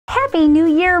Happy New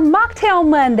Year, Mocktail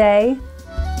Monday!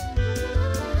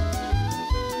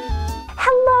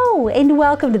 Hello and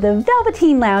welcome to the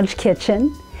Velveteen Lounge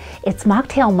Kitchen. It's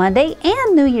Mocktail Monday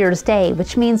and New Year's Day,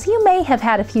 which means you may have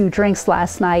had a few drinks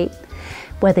last night.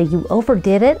 Whether you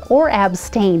overdid it or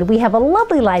abstained, we have a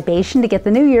lovely libation to get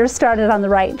the New Year started on the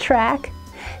right track.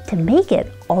 To make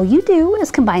it, all you do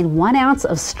is combine 1 ounce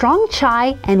of strong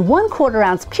chai and 1/4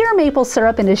 ounce pure maple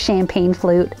syrup into champagne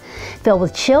flute. Fill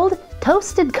with chilled,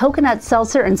 toasted coconut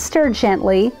seltzer and stir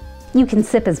gently. You can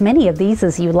sip as many of these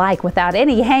as you like without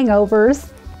any hangovers.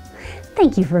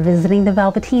 Thank you for visiting the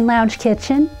Velveteen Lounge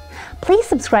Kitchen. Please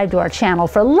subscribe to our channel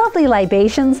for lovely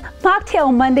libations,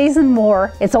 Mocktail Mondays, and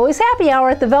more. It's always happy hour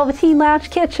at the Velveteen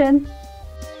Lounge Kitchen.